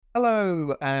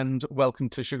Hello and welcome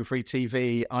to Sugar Free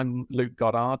TV. I'm Luke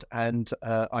Goddard and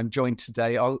I'm joined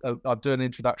today. I'll do an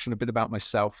introduction, a bit about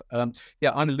myself. I'm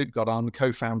Luke Goddard. I'm the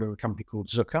co-founder of a company called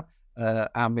Zucker.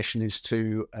 Our mission is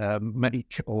to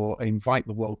make or invite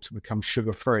the world to become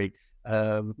sugar-free.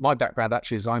 My background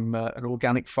actually is I'm an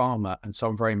organic farmer, and so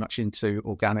I'm very much into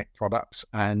organic products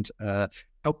and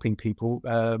helping people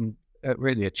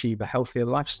really achieve a healthier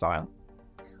lifestyle.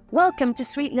 Welcome to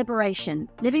Sweet Liberation,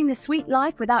 living the sweet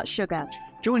life without sugar.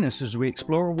 Join us as we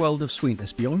explore a world of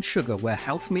sweetness beyond sugar where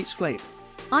health meets flavour.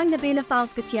 I'm Nabila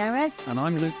Fals-Gutierrez. And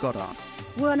I'm Luke Goddard.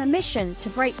 We're on a mission to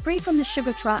break free from the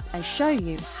sugar trap and show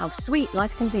you how sweet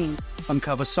life can be.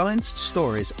 Uncover science,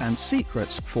 stories and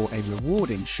secrets for a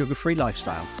rewarding sugar-free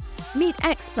lifestyle. Meet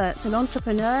experts and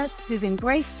entrepreneurs who've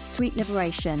embraced sweet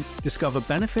liberation. Discover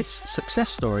benefits, success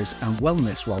stories and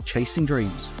wellness while chasing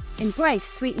dreams. Embrace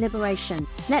sweet liberation.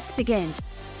 Let's begin.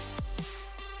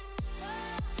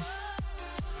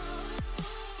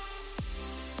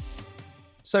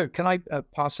 So can I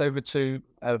pass over to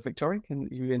Victoria? Can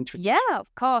you introduce? Yeah,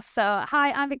 of course. So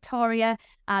hi, I'm Victoria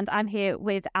and I'm here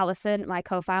with Alison, my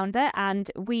co-founder,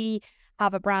 and we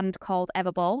have a brand called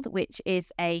Everbold, which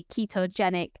is a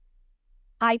ketogenic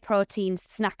high protein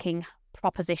snacking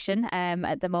proposition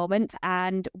at the moment.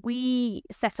 And we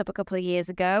set up a couple of years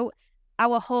ago.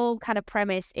 Our whole kind of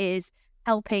premise is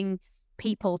helping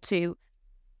people to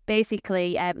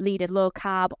basically lead a low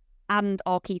carb and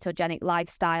or ketogenic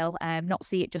lifestyle, not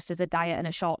see it just as a diet and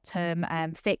a short-term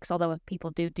fix, although people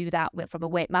do that from a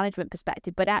weight management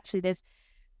perspective. But actually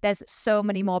there's so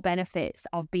many more benefits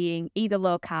of being either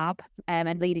low carb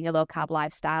and leading a low carb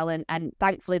lifestyle. And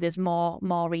thankfully there's more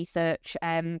research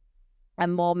and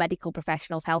more medical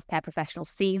professionals, healthcare professionals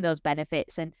seeing those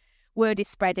benefits, and word is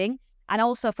spreading. And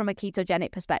also from a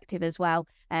ketogenic perspective as well,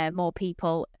 more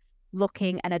people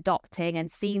looking and adopting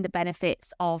and seeing the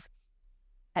benefits of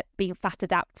being fat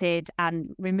adapted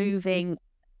and removing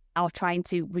or trying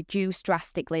to reduce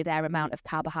drastically their amount of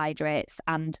carbohydrates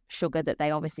and sugar that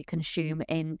they obviously consume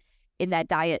in their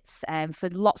diets, for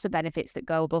lots of benefits that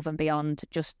go above and beyond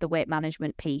just the weight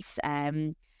management piece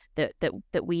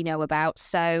that we know about.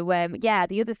 So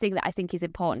the other thing that I think is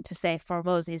important to say from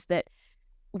us is that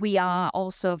we are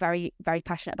also very, very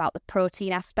passionate about the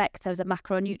protein aspect as a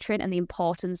macronutrient and the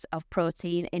importance of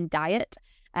protein in diet.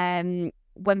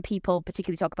 When people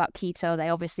particularly talk about keto, they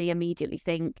obviously immediately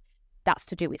think that's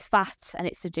to do with fat, and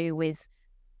it's to do with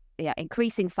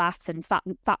increasing fat and fat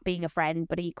being a friend,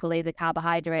 but equally the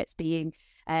carbohydrates being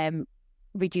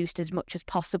reduced as much as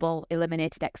possible,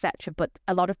 eliminated, etc. But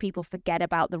a lot of people forget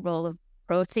about the role of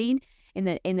protein in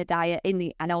the diet,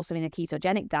 and also in a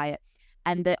ketogenic diet.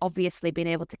 And that obviously being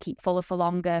able to keep fuller for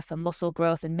longer for muscle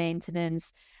growth and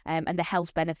maintenance, and the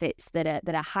health benefits that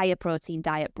a higher protein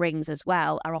diet brings as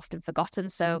well are often forgotten.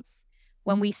 So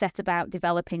when we set about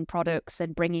developing products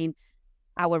and bringing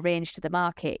our range to the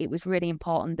market, it was really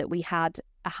important that we had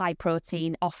a high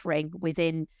protein offering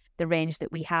within the range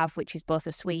that we have, which is both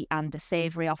a sweet and a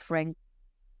savoury offering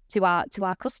to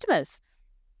our customers.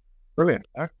 Brilliant.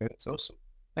 Okay, that's awesome.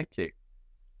 Thank you.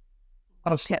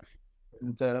 Alison,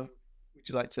 and would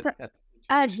you like to?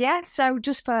 So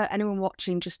just for anyone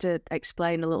watching, just to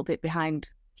explain a little bit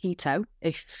behind keto,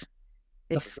 if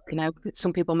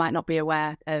some people might not be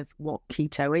aware of what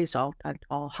keto is or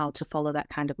how to follow that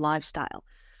kind of lifestyle.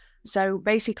 So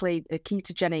basically, a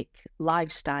ketogenic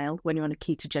lifestyle, when you're on a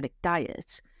ketogenic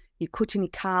diet, you're cutting your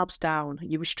carbs down,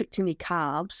 you're restricting your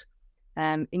carbs,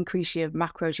 increase your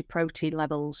macros, your protein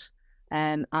levels,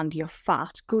 and your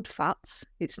fat, good fats.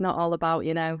 It's not all about,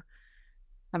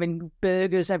 having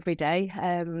burgers every day,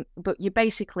 but you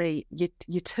basically,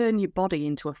 you turn your body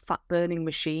into a fat burning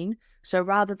machine. So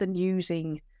rather than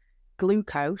using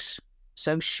glucose,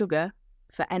 so sugar,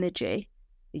 for energy,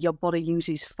 your body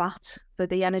uses fat for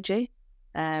the energy.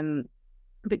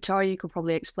 Victoria, you could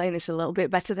probably explain this a little bit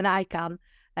better than I can,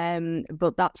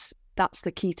 but that's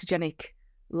the ketogenic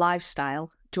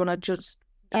lifestyle. Do you want to just...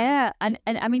 Yeah, and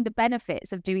I mean, the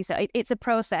benefits of doing so, it's a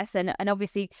process, and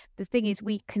obviously the thing is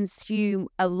we consume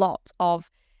a lot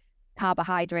of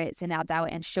carbohydrates in our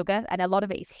diet and sugar, and a lot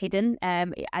of it is hidden,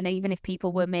 and even if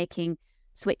people were making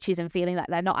switches and feeling like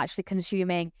they're not actually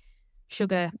consuming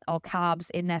sugar or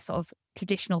carbs in their sort of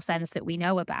traditional sense that we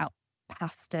know about,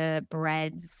 pasta,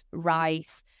 breads,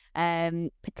 rice,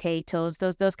 potatoes,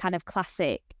 those kind of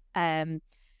classic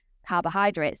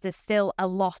carbohydrates, there's still a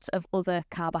lot of other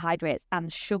carbohydrates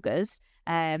and sugars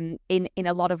in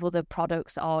a lot of other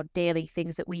products or daily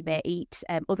things that we may eat,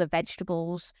 other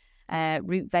vegetables,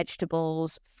 root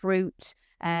vegetables, fruit,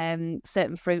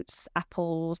 certain fruits,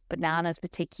 apples, bananas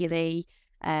particularly,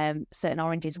 certain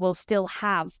oranges will still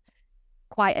have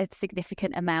quite a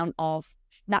significant amount of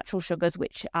natural sugars,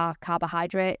 which are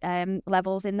carbohydrate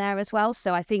levels in there as well.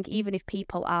 So I think even if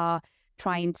people are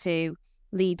trying to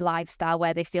lead lifestyle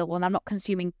where they feel, well, I'm not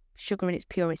consuming sugar in its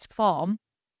purest form,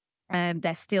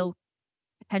 they're still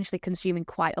potentially consuming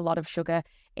quite a lot of sugar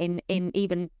in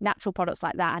even natural products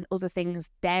like that, and other things.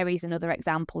 Dairy is another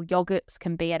example. Yogurts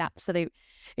can be an absolute,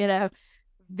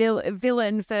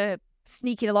 villain for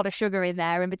sneaking a lot of sugar in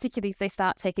there, and particularly if they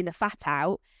start taking the fat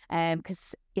out,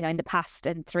 because in the past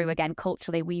and through, again,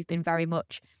 culturally, we've been very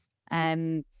much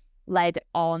led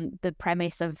on the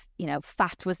premise of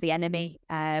fat was the enemy,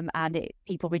 and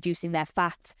people reducing their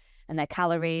fat and their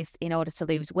calories in order to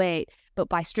lose weight. But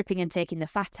by stripping and taking the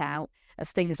fat out of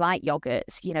things like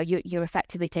yogurts, you're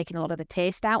effectively taking a lot of the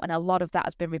taste out, and a lot of that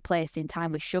has been replaced in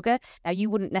time with sugar. Now, you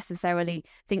wouldn't necessarily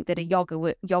think that a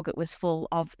yogurt was full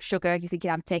of sugar. You're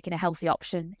thinking, I'm taking a healthy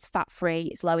option. It's fat-free,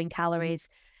 it's low in calories.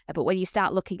 But when you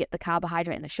start looking at the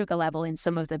carbohydrate and the sugar level in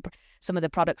some of the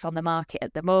products on the market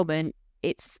at the moment,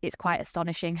 it's quite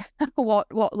astonishing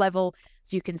what level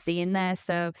you can see in there.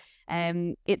 So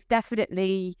it's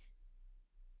definitely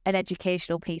an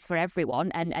educational piece for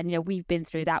everyone, and we've been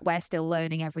through that. We're still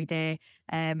learning every day,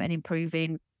 and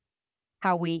improving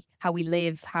how we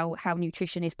live, how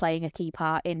nutrition is playing a key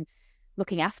part in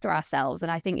looking after ourselves.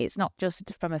 And I think it's not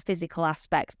just from a physical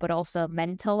aspect, but also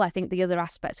mental. I think the other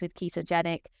aspects with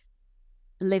ketogenic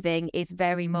living is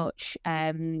very much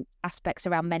aspects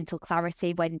around mental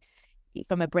clarity, when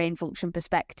from a brain function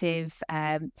perspective,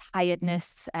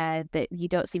 tiredness, that you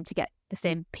don't seem to get the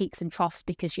same peaks and troughs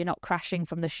because you're not crashing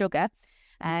from the sugar.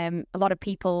 A lot of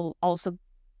people also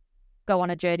go on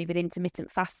a journey with intermittent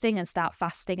fasting and start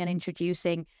fasting and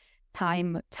introducing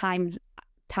time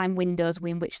windows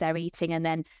in which they're eating and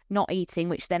then not eating,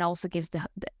 which then also gives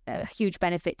a huge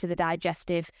benefit to the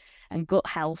digestive and gut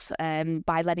health,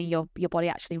 by letting your body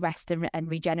actually rest and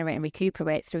regenerate and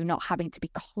recuperate through not having to be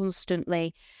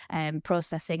constantly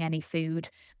processing any food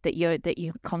that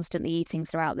you're constantly eating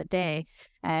throughout the day.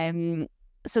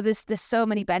 So there's so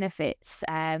many benefits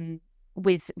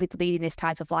with leading this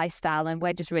type of lifestyle, and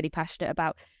we're just really passionate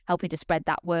about helping to spread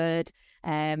that word,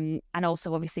 and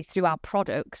also obviously through our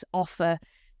products offer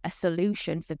a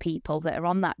solution for people that are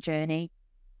on that journey,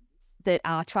 that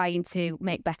are trying to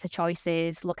make better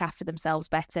choices, look after themselves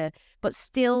better, but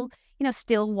still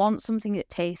want something that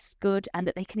tastes good and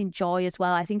that they can enjoy as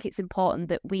well. I think it's important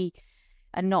that we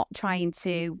are not trying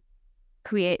to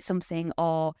create something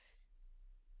or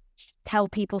tell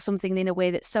people something in a way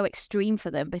that's so extreme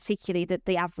for them, particularly that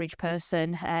the average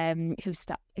person who's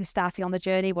starting on the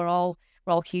journey. We're all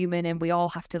human, and we all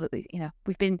have to,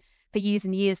 we've been for years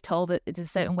and years told that there's a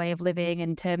certain way of living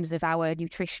in terms of our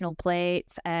nutritional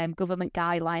plates, government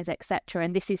guidelines, etc.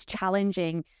 And this is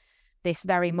challenging this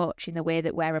very much in the way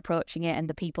that we're approaching it, and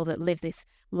the people that live this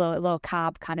low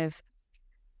carb kind of,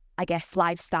 I guess,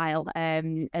 lifestyle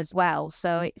as well.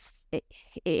 So it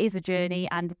is a journey,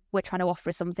 and we're trying to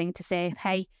offer something to say,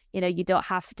 hey, you don't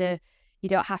have to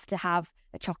have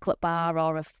a chocolate bar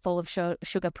or a full of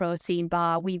sugar protein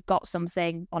bar. We've got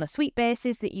something on a sweet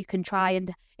basis that you can try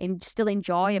and still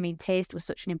enjoy. I mean, taste was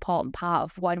such an important part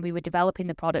of when we were developing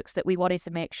the products, that we wanted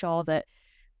to make sure that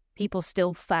people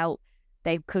still felt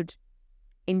they could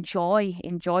enjoy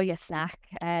a snack.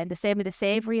 And the same with the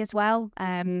savoury as well.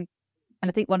 And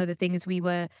I think one of the things we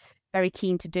were very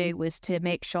keen to do was to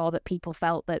make sure that people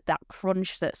felt that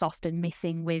crunch that's often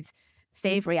missing with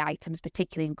savoury items,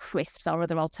 particularly in crisps or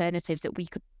other alternatives, that we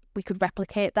could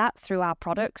replicate that through our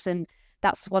products. And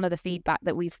that's one of the feedback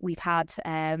that we've had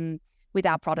with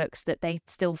our products, that they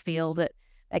still feel that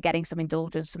they're getting some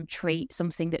indulgence, some treat,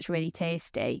 something that's really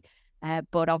tasty.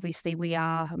 But obviously we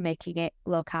are making it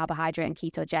low carbohydrate and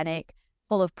ketogenic,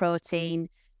 full of protein,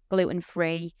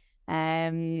 gluten-free.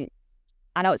 I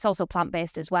know it's also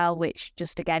plant-based as well, which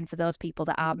just, again, for those people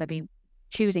that are maybe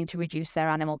choosing to reduce their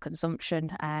animal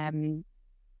consumption,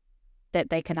 that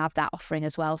they can have that offering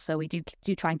as well. So we do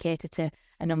try and cater to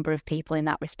a number of people in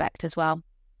that respect as well.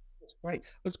 That's great.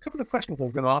 There's a couple of questions I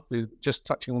was going to ask you, just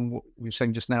touching on what you were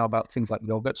saying just now about things like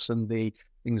yogurts and the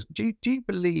things. Do you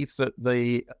believe that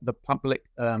the public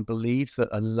believes that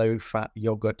a low-fat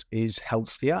yogurt is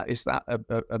healthier? Is that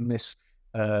a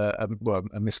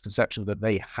misconception that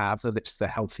they have, that it's the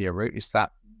healthier route? Is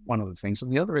that one of the things?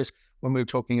 And the other is, when we were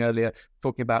talking earlier,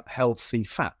 about healthy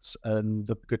fats and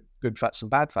the good fats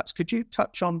and bad fats. Could you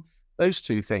touch on those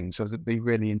two things? So it'd be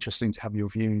really interesting to have your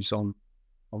views on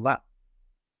that.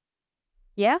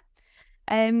 Yeah.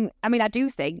 I mean, I do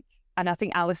think, and I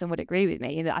think Alison would agree with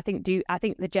me, that I think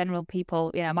the general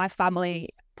people, my family,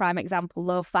 prime example,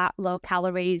 low fat, low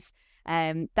calories,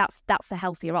 that's a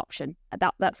healthier option.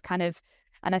 That's kind of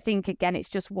And I think, again, it's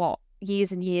just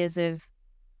years and years of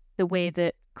the way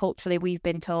that culturally we've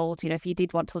been told, if you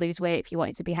did want to lose weight, if you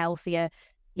wanted to be healthier,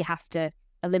 you have to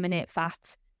eliminate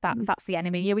fat. Fat's the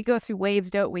enemy. We go through waves,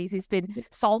 don't we? It's been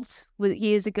salt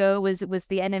years ago was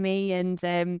the enemy, and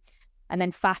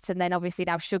then fat, and then obviously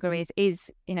now sugar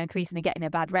is increasingly getting a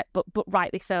bad rep, but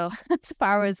rightly so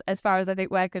as far as I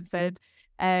think we're concerned.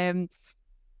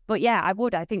 But yeah,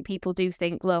 I think people do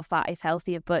think low fat is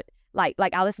healthier, but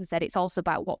like Alison said, it's also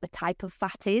about what the type of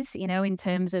fat is, in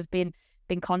terms of being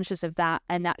conscious of that.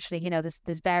 And actually,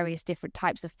 there's various different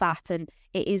types of fat, and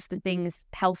it is the things,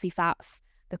 healthy fats,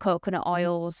 the coconut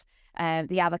oils,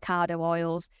 the avocado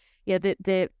oils.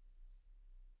 The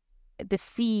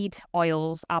seed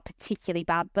oils are particularly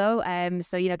bad though.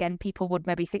 So again, people would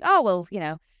maybe think, oh well,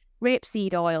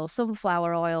 rapeseed oil,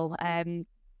 sunflower oil,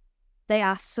 they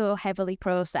are so heavily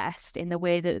processed in the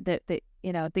way that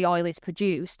the oil is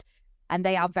produced, and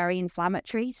they are very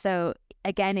inflammatory. So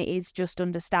again, it is just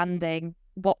understanding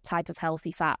what type of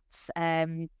healthy fats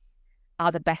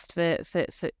are the best for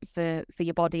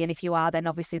your body. And if you are then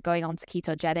obviously going on to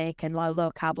ketogenic and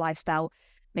low carb lifestyle,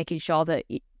 making sure that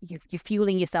you're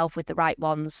fueling yourself with the right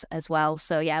ones as well.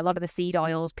 So yeah, a lot of the seed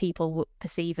oils people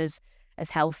perceive as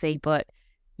healthy, but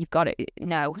you've got to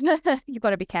you've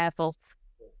got to be careful.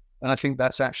 And I think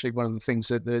that's actually one of the things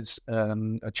that there's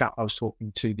a chap I was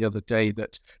talking to the other day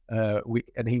that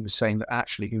and he was saying that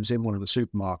actually he was in one of the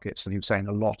supermarkets and he was saying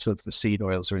a lot of the seed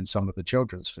oils are in some of the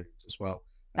children's foods as well.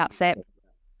 That's it.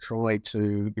 Try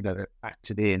to, act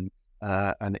it in,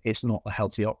 and it's not a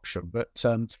healthy option. But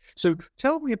so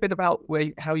tell me a bit about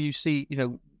how you see,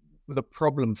 the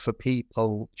problem for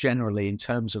people generally in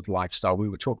terms of lifestyle. We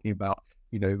were talking about,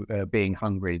 being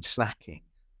hungry and snacking.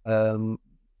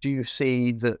 Do you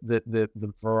see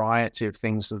the variety of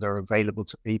things that are available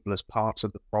to people as part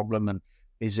of the problem? And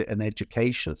is it an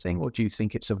education thing, or do you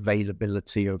think it's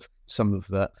availability of some of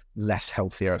the less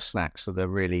healthier snacks that are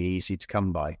really easy to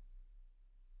come by?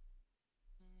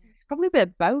 Probably a bit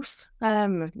of both.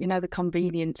 The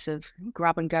convenience of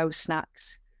grab and go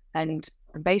snacks, and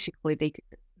basically the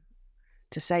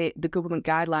government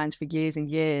guidelines for years and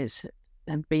years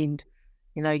have been,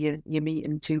 your meat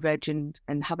and 2 veg and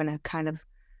having a kind of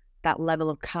that level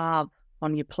of carb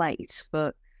on your plate.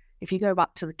 But if you go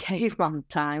back to the caveman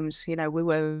times, we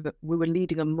were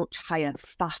leading a much higher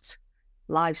fat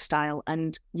lifestyle,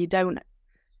 and you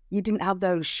didn't have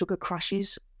those sugar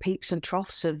crashes, peaks and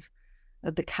troughs of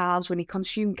the carbs. When you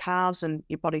consume carbs and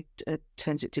your body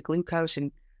turns it to glucose,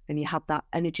 and you have that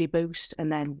energy boost,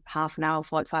 and then half an hour,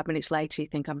 45 minutes later, you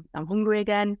think I'm hungry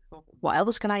again. What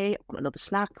else can I eat? I want another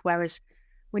snack. Whereas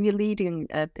when you're leading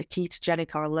a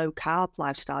ketogenic or a low carb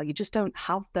lifestyle, you just don't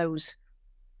have those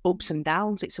ups and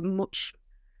downs. It's a much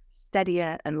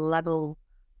steadier and level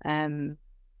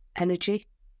energy.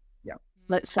 Yeah.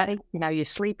 Let's say, you're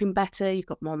sleeping better, you've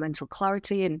got more mental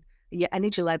clarity, and your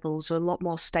energy levels are a lot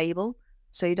more stable.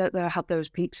 So you don't have those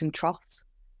peaks and troughs.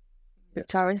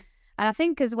 Victoria? And I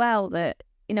think as well that,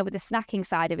 with the snacking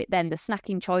side of it, then the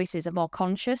snacking choices are more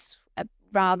conscious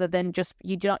rather than just,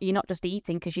 you're not just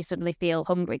eating because you suddenly feel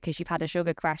hungry because you've had a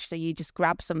sugar crash, so you just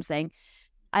grab something.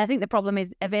 I think the problem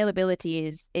is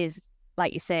availability is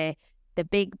like you say, the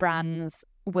big brands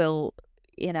will,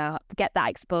 get that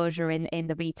exposure in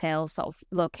the retail sort of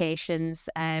locations.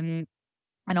 And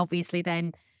obviously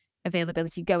then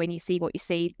availability, you go in, you see what you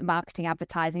see, marketing,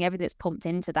 advertising, everything that's pumped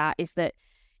into that is that,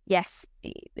 yes,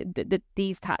 the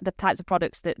types of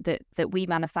products that we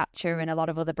manufacture and a lot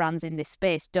of other brands in this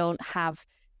space don't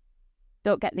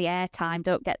get the airtime,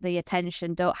 don't get the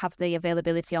attention, don't have the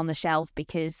availability on the shelf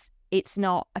because it's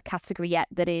not a category yet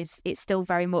it's still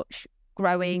very much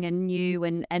growing and new,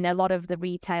 and a lot of the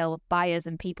retail buyers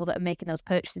and people that are making those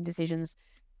purchasing decisions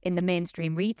in the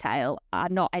mainstream retail are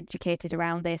not educated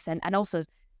around this, and also,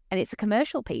 and it's a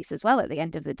commercial piece as well at the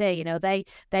end of the day.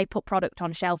 They put product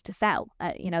on shelf to sell.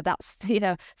 That's,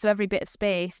 so every bit of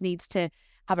space needs to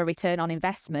have a return on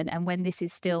investment. And when this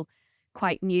is still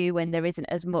quite new and there isn't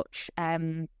as much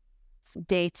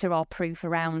data or proof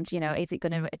around, is it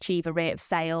going to achieve a rate of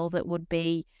sale that would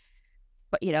be,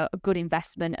 a good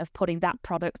investment of putting that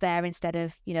product there instead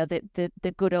of,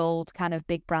 the good old kind of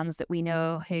big brands that we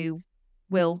know who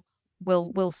will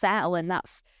sell. And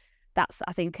that's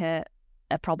I think a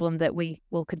problem that we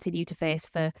will continue to face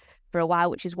for a while,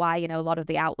 which is why, a lot of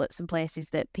the outlets and places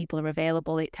that people are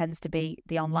available, it tends to be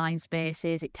the online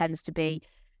spaces. It tends to be,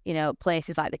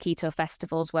 places like the keto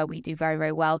festivals where we do very,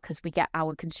 very well because we get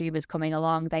our consumers coming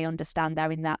along. They understand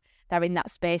they're in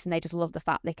that space, and they just love the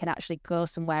fact they can actually go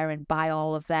somewhere and buy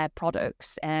all of their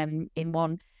products in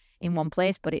one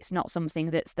place, but it's not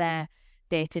something that's there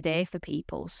day to day for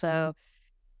people. So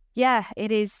Yeah,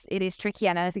 it is tricky.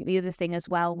 And I think the other thing as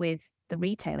well with the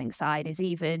retailing side is,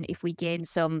 even if we gain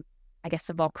some, I guess,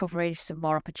 some more coverage, some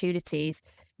more opportunities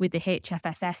with the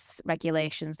HFSS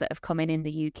regulations that have come in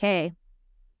the UK,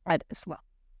 well,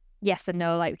 yes and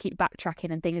no, like keep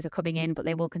backtracking and things are coming in, but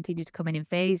they will continue to come in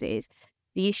phases.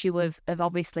 The issue of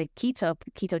obviously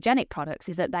ketogenic products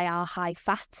is that they are high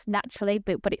fat naturally,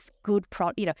 but it's good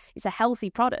it's a healthy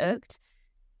product,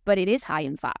 but it is high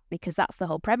in fat because that's the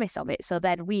whole premise of it. So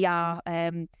then we are,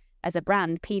 as a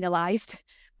brand, penalised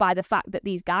by the fact that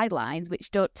these guidelines, which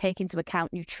don't take into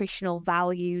account nutritional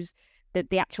values,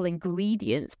 the actual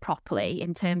ingredients properly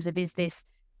in terms of, is this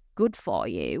good for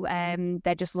you?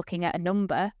 They're just looking at a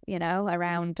number,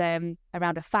 around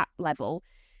a fat level,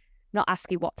 not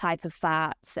asking what type of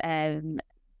fat, and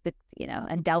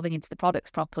delving into the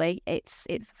products properly. It's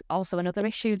also another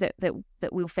issue that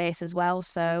we'll face as well.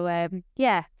 So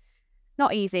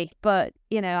not easy, but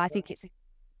I think it's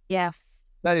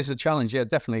That is a challenge, yeah,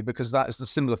 definitely, because that is the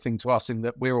similar thing to us in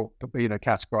that we're all,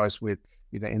 categorized with,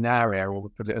 in our area, or we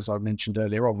put it, as I mentioned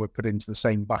earlier on, we're put into the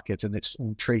same bucket and it's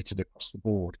all treated across the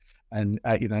board. And,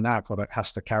 and our product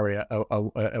has to carry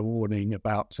a warning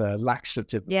about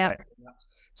laxative effect. And that's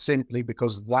simply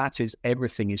because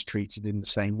everything is treated in the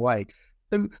same way.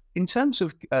 So in terms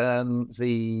of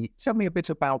tell me a bit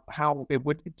about how it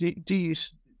would, do you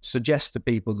suggest to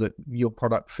people that your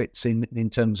product fits in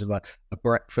terms of a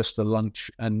breakfast, a lunch,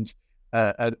 and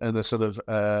a sort of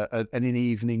an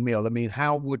evening meal? I mean,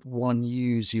 how would one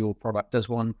use your product? Does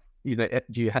one,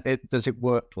 does it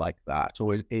work like that,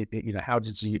 or is it, how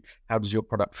does your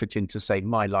product fit into, say,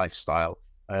 my lifestyle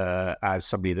as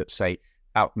somebody that's, say,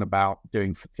 out and about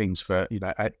doing things for,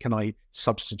 can I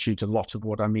substitute a lot of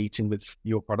what I'm eating with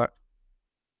your product?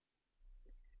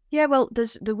 Yeah, well,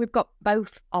 we've got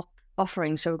both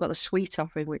offerings. So we've got the sweet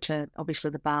offering, which are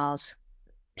obviously the bars,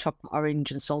 chocolate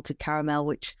orange and salted caramel,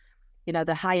 which,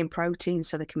 they're high in protein,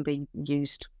 so they can be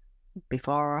used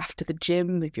before or after the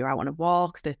gym. If you're out on a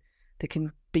walk, they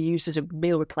can be used as a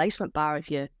meal replacement bar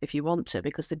if you want to,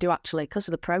 because they do actually, because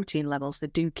of the protein levels, they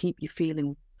do keep you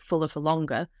feeling fuller for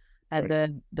longer, and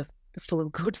they're full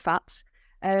of good fats.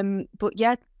 But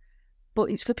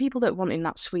it's for people that are wanting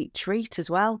that sweet treat as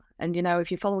well. And,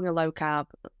 if you're following a low carb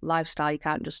lifestyle, you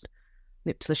can't just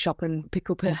nip to the shop and pick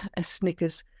up a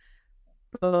Snickers.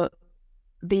 But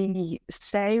the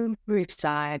savoury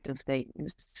side of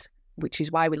things, which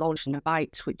is why we launched the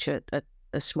bites, which are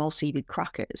small seeded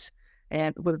crackers,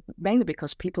 were mainly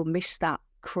because people miss that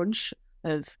crunch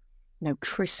of,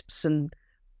 crisps and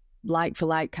like for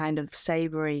like kind of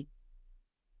savoury,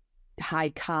 high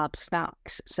carb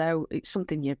snacks. So it's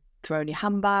something you throw in your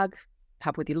handbag,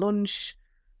 have with your lunch.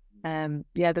 They're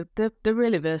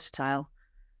really versatile.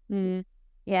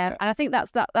 Yeah, and I think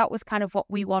that was kind of what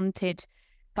we wanted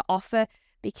to offer,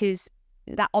 because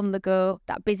that on the go,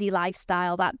 that busy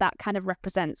lifestyle, that kind of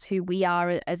represents who we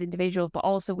are as individuals. But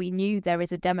also we knew there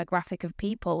is a demographic of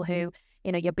people who,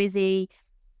 you're busy,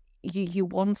 you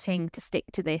wanting to stick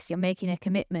to this, you're making a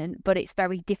commitment, but it's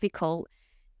very difficult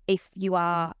if you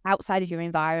are outside of your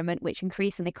environment, which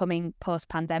increasingly coming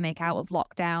post-pandemic, out of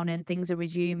lockdown, and things are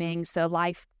resuming. So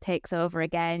life takes over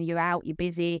again. You're out, you're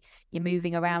busy, you're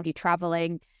moving around, you're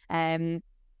traveling,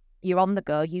 you're on the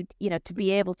go. To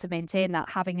be able to maintain that,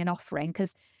 having an offering,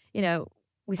 because,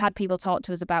 we've had people talk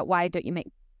to us about, why don't you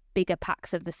make bigger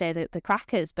packs of the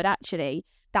crackers? But actually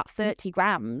that 30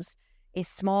 grams is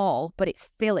small, but it's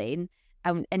filling,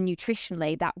 and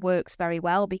nutritionally that works very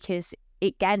well, because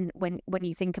again, when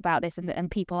you think about this, and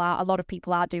a lot of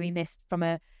people are doing this from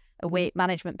a weight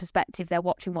management perspective, they're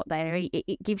watching what they eat.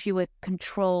 It gives you a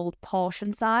controlled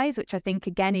portion size, which I think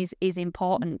again is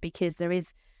important, because there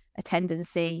is a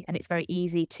tendency, and it's very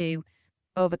easy to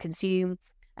overconsume.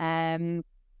 And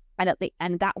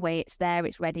that way it's there,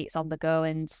 it's ready, it's on the go,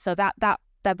 and so that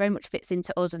very much fits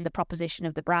into us and the proposition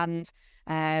of the brand,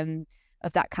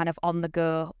 of that kind of on the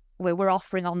go, where we're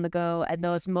offering on the go, and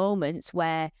those moments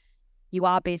where you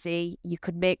are busy, you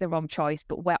could make the wrong choice,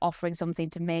 but we're offering something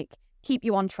to keep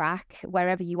you on track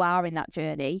wherever you are in that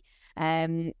journey,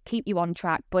 keep you on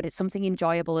track, but it's something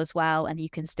enjoyable as well, and you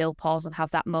can still pause and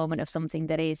have that moment of something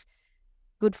that is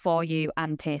good for you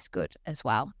and tastes good as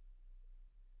well.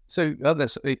 So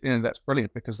that's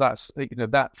brilliant, because that's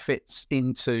that fits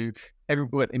into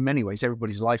everybody in many ways,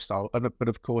 everybody's lifestyle. But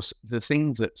of course, the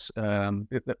thing that's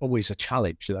always a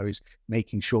challenge though is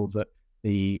making sure that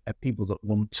the people that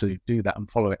want to do that and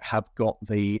follow it have got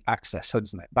the access,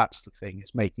 isn't it? That's the thing,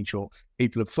 is making sure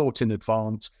people have thought in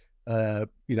advance, and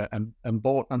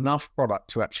bought enough product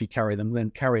to actually carry them,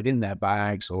 then carry it in their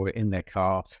bags or in their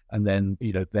car, and then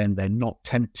then they're not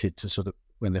tempted to sort of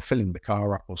when they're filling the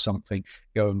car up or something,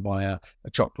 go and buy a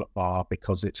chocolate bar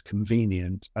because it's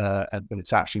convenient, but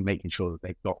it's actually making sure that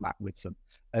they've got that with them.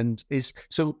 And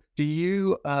do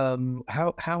you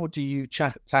how do you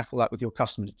tackle that with your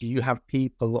customers? Do you have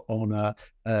people on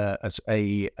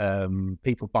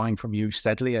people buying from you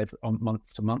steadily on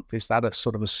month to month? Is that a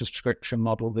sort of a subscription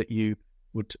model that you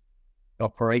would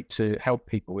operate to help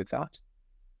people with that?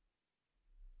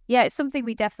 Yeah, it's something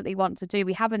we definitely want to do.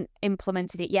 We haven't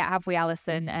implemented it yet, have we,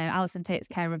 Alison? Alison takes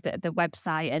care of the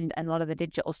website and a lot of the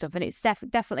digital stuff, and it's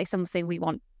definitely something we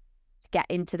want to get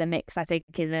into the mix, I think,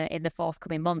 in the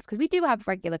forthcoming months, because we do have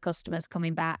regular customers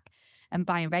coming back and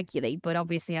buying regularly, but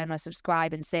obviously on a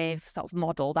subscribe and save sort of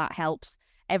model, that helps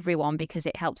everyone because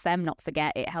it helps them not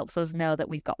forget. It helps us know that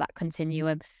we've got that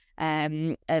continuum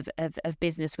of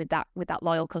business with that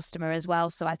loyal customer as well.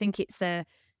 So I think it's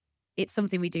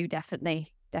something we do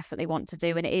definitely want to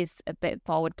do, and it is a bit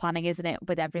forward planning, isn't it,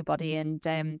 with everybody, and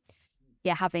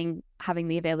having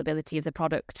the availability of the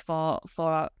product for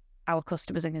our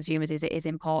customers and consumers is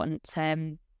important.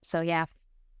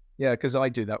 Yeah, because I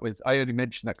do that I only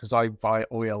mention that because I buy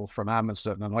oil from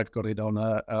Amazon and I've got it on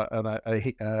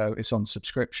it's on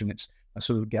subscription. I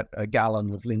sort of get a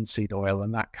gallon of linseed oil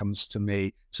and that comes to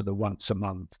me sort of once a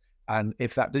month. And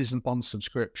if that isn't on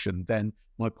subscription, then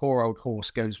my poor old horse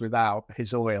goes without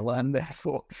his oil, and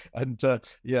therefore, and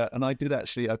I've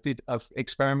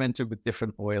experimented with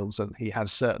different oils, and he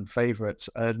has certain favorites,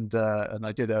 and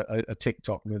I did a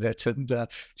TikTok with it, and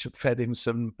fed him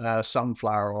some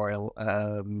sunflower oil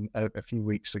a few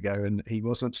weeks ago, and he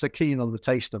wasn't so keen on the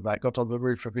taste of that. Got on the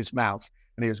roof of his mouth,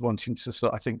 and he was wanting to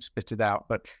sort, I think, spit it out.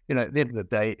 But at the end of the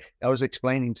day, I was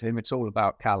explaining to him it's all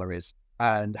about calories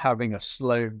and having a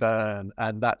slow burn,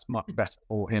 and that's much better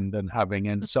for him than having.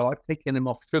 And so I've taken him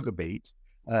off sugar beet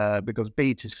because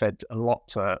beet is fed a lot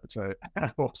to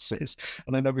horses.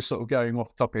 And I know we're sort of going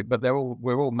off topic, but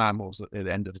we're all mammals at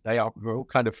the end of the day. We're all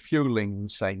kind of fueling the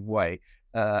same way,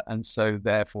 and so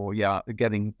therefore,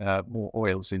 getting more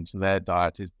oils into their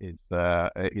diet is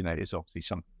obviously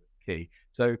something that's key.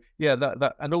 So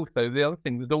that and also the other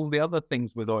thing with all the other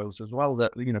things with oils as well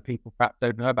that people perhaps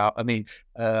don't know about. I mean,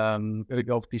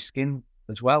 obviously skin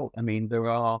as well. I mean,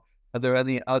 are there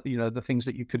any other the things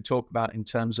that you could talk about in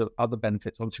terms of other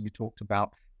benefits? Obviously, we talked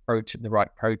about the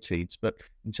right proteins, but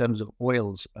in terms of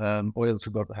oils have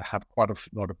got to have quite a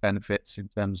lot of benefits in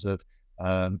terms of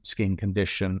skin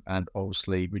condition and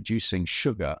obviously reducing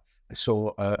sugar. I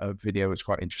saw a video, it was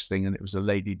quite interesting, and it was a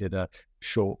lady did a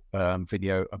short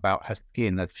video about her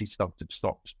skin as she stopped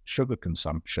sugar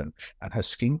consumption and her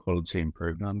skin quality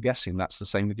improved. And I'm guessing that's the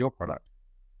same with your product.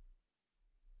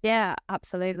 Yeah,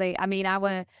 absolutely. I mean,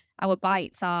 our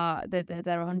bites are they're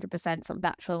 100% some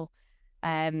natural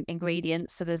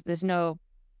ingredients, so there's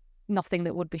nothing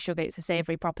that would be sugar. It's a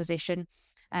savoury proposition.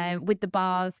 With the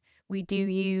bars, we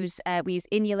use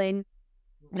inulin,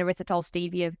 an erythritol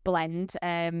stevia blend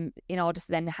in order to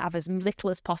then have as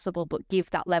little as possible but give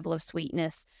that level of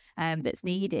sweetness that's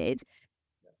needed.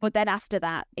 But then after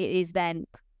that, it is then,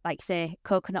 like, say,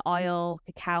 coconut oil,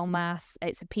 cacao mass.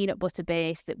 It's a peanut butter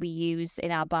base that we use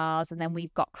in our bars, and then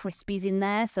we've got crispies in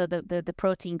there. So the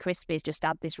protein crispies just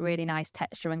add this really nice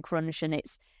texture and crunch, and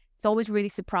it's always really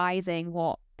surprising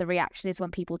what the reaction is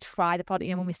when people try the product,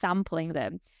 when we're sampling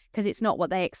them, because it's not what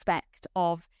they expect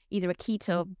of either a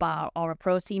keto bar or a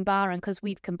protein bar. And because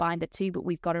we've combined the two, but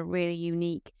we've got a really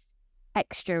unique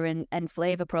texture and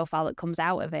flavour profile that comes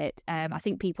out of it, I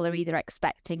think people are either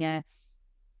expecting a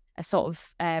sort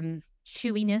of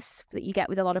chewiness that you get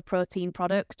with a lot of protein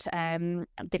product,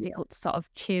 difficult to sort of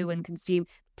chew and consume.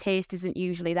 Taste isn't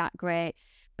usually that great.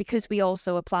 Because we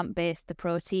also are plant-based, the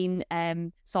protein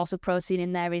source of protein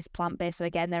in there is plant-based. So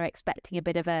again, they're expecting a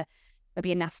bit of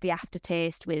maybe a nasty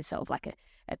aftertaste with sort of like a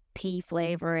pea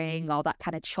flavouring or that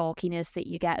kind of chalkiness that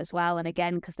you get as well. And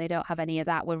again, because they don't have any of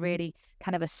that, we're really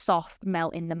kind of a soft,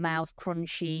 melt in the mouth,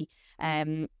 crunchy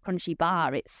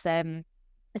bar.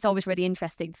 It's always really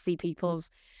interesting to see people's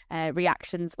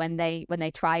reactions when they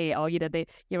try it, or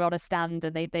you're on a stand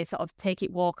and they sort of take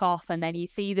it, walk off, and then you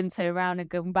see them turn around and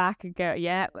come back and go,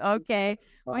 yeah, okay.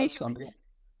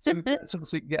 So that's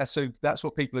obviously, so that's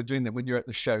what people are doing then when you're at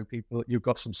the show. You've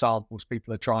got some samples,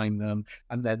 people are trying them,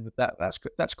 and then that's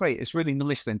great. It's really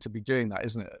nice then to be doing that,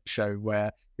 isn't it? At a show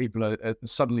where people are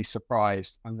suddenly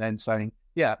surprised and then saying,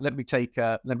 yeah, let me take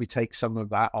some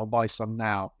of that. I'll buy some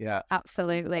now. Yeah,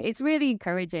 absolutely. It's really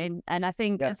encouraging, and I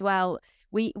think as well,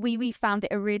 we found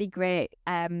it a really great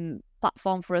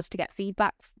platform for us to get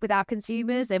feedback with our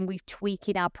consumers, and we've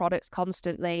tweaking our products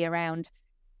constantly around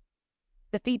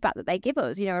the feedback that they give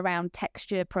us, around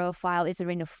texture profile. Is there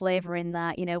enough flavour in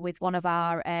that? With one of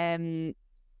our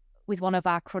with one of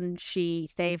our crunchy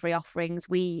savoury offerings,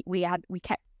 we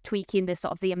kept tweaking the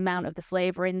sort of the amount of the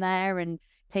flavour in there and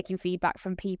taking feedback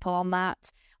from people on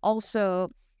that. Also,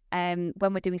 when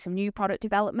we're doing some new product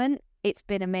development, it's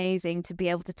been amazing to be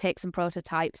able to take some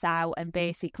prototypes out and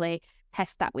basically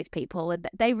test that with people. And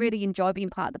they really enjoy being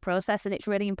part of the process. And it's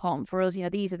really important for us.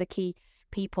 These are the key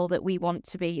people that we want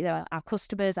to be our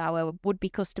customers, our would-be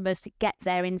customers, to get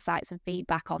their insights and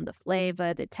feedback on the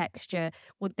flavour, the texture,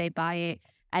 would they buy it?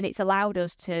 And it's allowed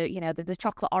us to, the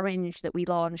chocolate orange that we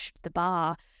launched, the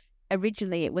bar,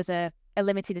 originally it was a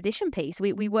limited edition piece.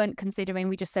 We weren't considering,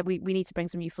 we just said we need to bring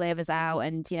some new flavours out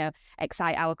and,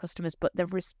 excite our customers. But the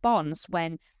response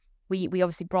when we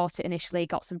obviously brought it initially,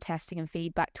 got some testing and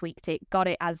feedback, tweaked it, got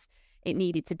it as it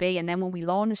needed to be. And then when we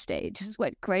launched it, it just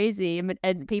went crazy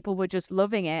and people were just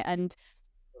loving it. And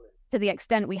to the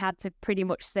extent we had to pretty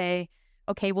much say,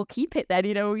 okay, we'll keep it then,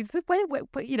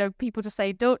 people just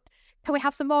say, can we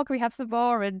have some more? Can we have some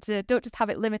more? And don't just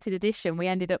have it limited edition. We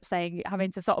ended up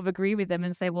having to sort of agree with them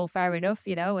and say, well, fair enough,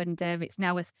 and it's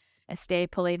now a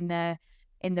staple in the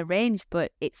range.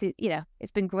 But it's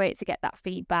been great to get that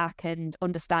feedback and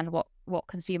understand what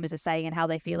consumers are saying and how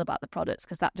they feel about the products,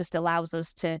 because that just allows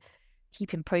us to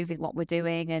keep improving what we're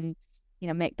doing and,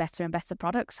 make better and better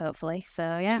products, hopefully. So,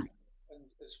 yeah.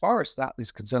 As far as that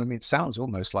is concerned, I mean, it sounds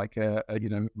almost like,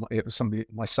 it was somebody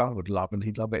my son would love, and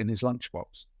he'd love it in his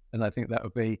lunchbox. And I think that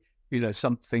would be,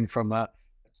 something from a,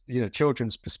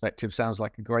 children's perspective sounds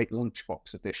like a great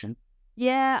lunchbox edition.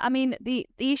 Yeah, I mean, the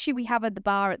issue we have at the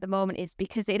bar at the moment is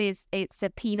because it's a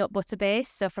peanut butter base.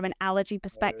 So from an allergy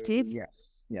perspective,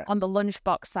 yes. On the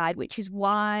lunchbox side, which is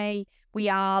why we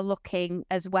are looking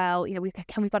as well, we've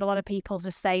got a lot of people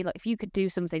just say, look, if you could do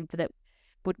something that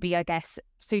would be, I guess,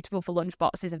 suitable for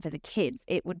lunchboxes and for the kids,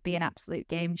 it would be an absolute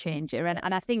game changer.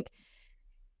 And I think,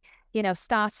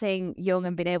 starting young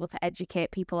and being able to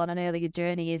educate people on an earlier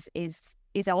journey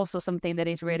is also something that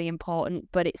is really important.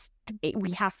 But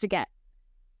we have to get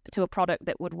to a product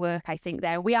that would work, I think.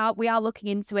 There we are looking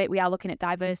into it. We are looking at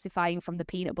diversifying from the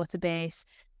peanut butter base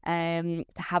to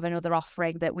have another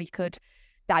offering that we could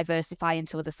diversify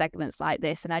into other segments like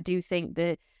this. And I do think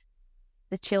that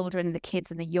the children, the kids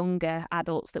and the younger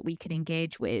adults that we can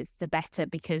engage with, the better,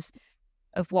 because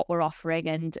of what we're offering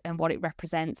and what it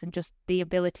represents, and just the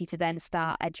ability to then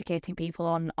start educating people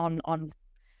on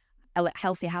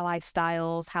healthy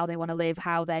lifestyles, how they want to live,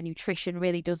 how their nutrition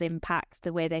really does impact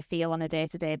the way they feel on a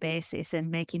day-to-day basis,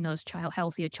 and making those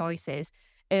healthier choices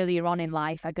earlier on in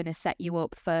life are going to set you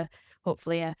up for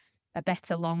hopefully a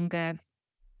better, longer,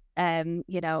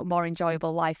 more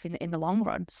enjoyable life in the long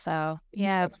run. So,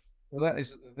 yeah. Well, that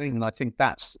is the thing, and I think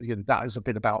that's that is a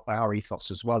bit about our ethos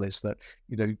as well. Is that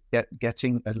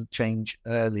getting a change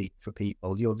early for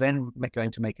people, you're then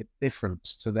going to make a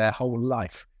difference to their whole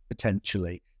life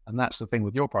potentially. And that's the thing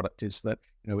with your product, is that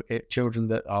children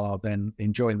that are then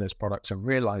enjoying those products are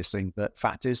realizing that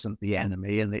fat isn't the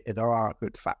enemy, and there are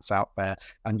good fats out there,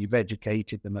 and you've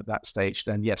educated them at that stage.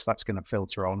 Then yes, that's going to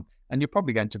filter on, and you're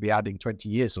probably going to be adding 20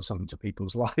 years or something to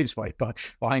people's lives by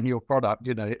buying your product.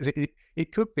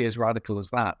 It could be as radical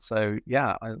as that. So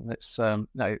yeah, it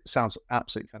sounds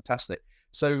absolutely fantastic.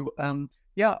 So are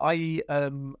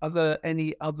there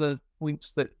any other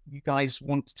points that you guys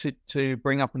want to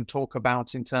bring up and talk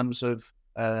about in terms of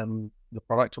the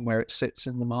product and where it sits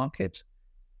in the market?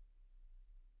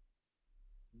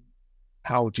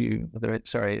 How do you,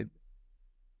 sorry.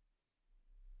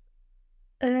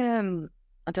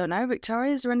 I don't know,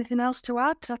 Victoria, is there anything else to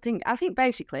add? I think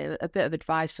basically a bit of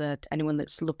advice for anyone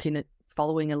that's looking at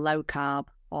following a low carb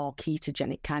or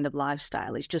ketogenic kind of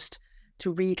lifestyle is just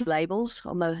to read labels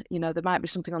on the, there might be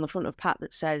something on the front of pack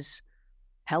that says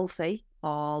healthy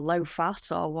or low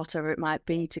fat or whatever it might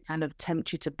be to kind of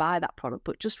tempt you to buy that product.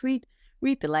 But just read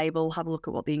the label, have a look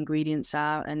at what the ingredients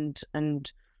are, and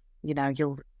you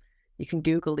can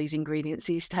Google these ingredients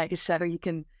these days, so you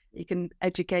can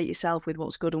educate yourself with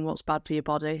what's good and what's bad for your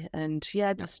body. And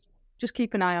just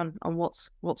keep an eye on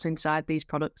what's inside these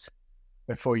products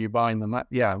before you buying them.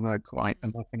 Yeah, no, quite.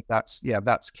 And I think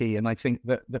that's key. And I think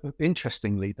that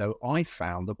interestingly, though, I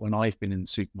found that when I've been in the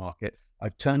supermarket,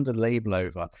 I've turned the label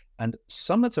over, and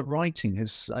some of the writing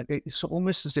it's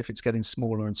almost as if it's getting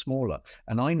smaller and smaller.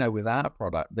 And I know with our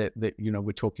product that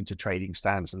we're talking to trading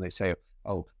stands, and they say,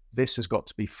 oh, this has got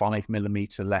to be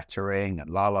 5mm lettering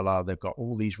and la la la. They've got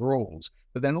all these rules.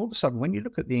 But then all of a sudden, when you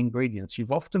look at the ingredients,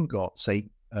 you've often got, say,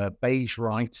 beige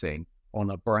writing on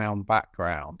a brown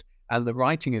background, and the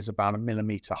writing is about 1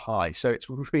 millimeter high. So it's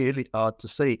really hard to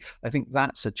see. I think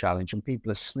that's a challenge, and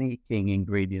people are sneaking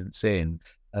ingredients in,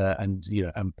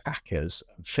 and packers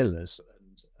and fillers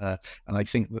And I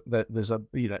think that there's a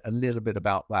little bit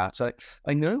about that.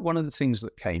 I know one of the things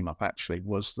that came up actually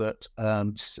was that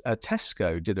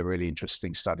Tesco did a really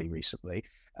interesting study recently,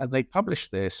 and they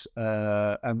published this,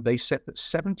 and they said that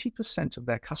 70% of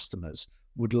their customers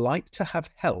would like to have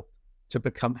help to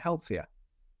become healthier.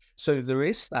 So there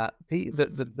is that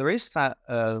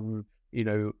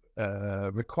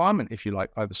requirement, if you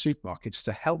like, by the supermarkets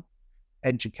to help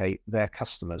educate their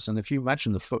customers. And if you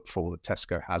imagine the footfall that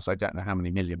Tesco has, I don't know how many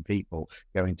million people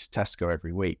going to Tesco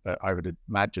every week, but I would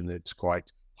imagine that it's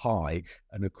quite high.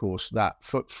 And of course, that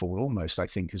footfall almost, I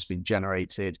think, has been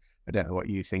generated. I don't know what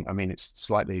you think. I mean, it's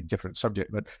slightly a different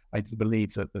subject, but I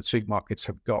believe that the supermarkets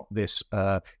have got this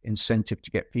incentive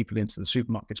to get people into the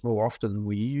supermarkets more often than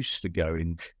we used to go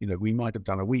in. We might have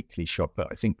done a weekly shop, but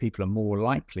I think people are more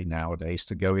likely nowadays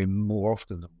to go in more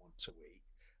often than once a week.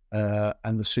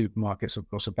 And the supermarkets, of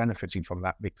course, are benefiting from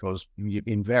that because you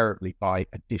invariably buy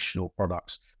additional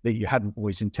products that you hadn't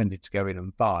always intended to go in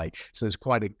and buy. So there's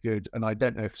quite a good, and I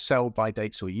don't know if sell-by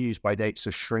dates or use-by dates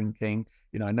are shrinking.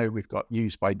 I know we've got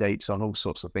use-by dates on all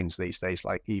sorts of things these days,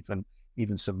 like even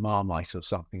some Marmite or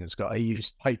something has got a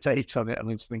use-by date on it. And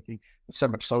I was thinking, there's so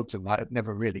much salt in that, it'd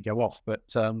never really go off. But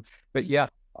yeah,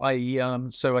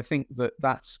 so I think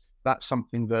that's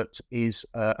something that is,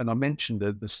 and I mentioned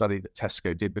the study that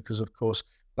Tesco did because, of course,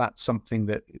 that's something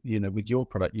that, with your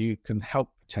product, you can help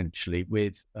potentially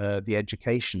with the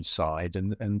education side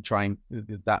and trying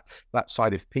that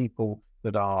side of people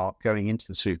that are going into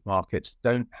the supermarkets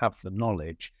don't have the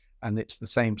knowledge. And it's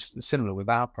similar with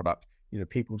our product.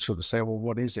 People sort of say, well,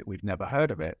 what is it? We've never heard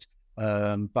of it.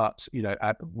 But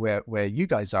where you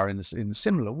guys are in a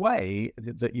similar way,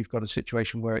 that you've got a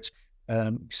situation where it's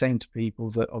saying to people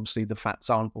that obviously the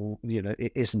fats aren't all,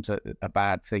 it isn't a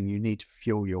bad thing. You need to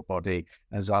fuel your body.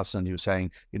 As Alison, you were saying,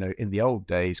 in the old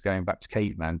days, going back to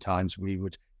caveman times, we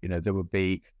would, there would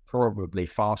be probably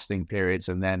fasting periods,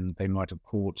 and then they might have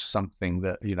caught something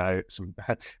that,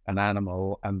 an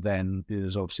animal, and then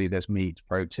there's meat,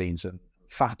 proteins, and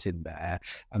fat in there,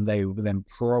 and they were then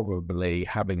probably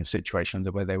having a situation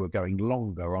where they were going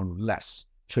longer on less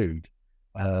food,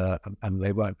 and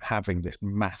they weren't having this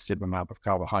massive amount of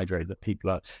carbohydrate that people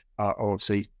are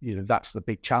obviously, that's the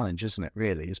big challenge, isn't it,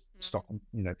 really, is stopping,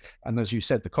 and as you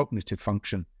said, the cognitive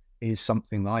function is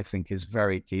something that I think is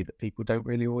very key that people don't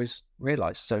really always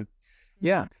realize. So,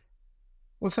 yeah.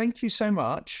 Well, thank you so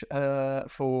much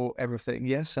for everything.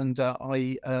 Yes, and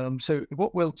so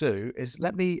what we'll do is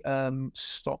let me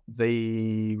stop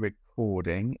the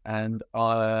recording and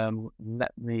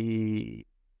let me.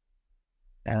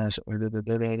 Thank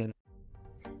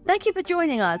you for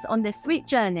joining us on this sweet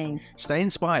journey. Stay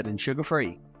inspired and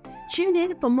sugar-free. Tune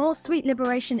in for more sweet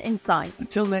liberation insights.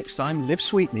 Until next time, live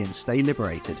sweetly and stay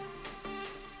liberated.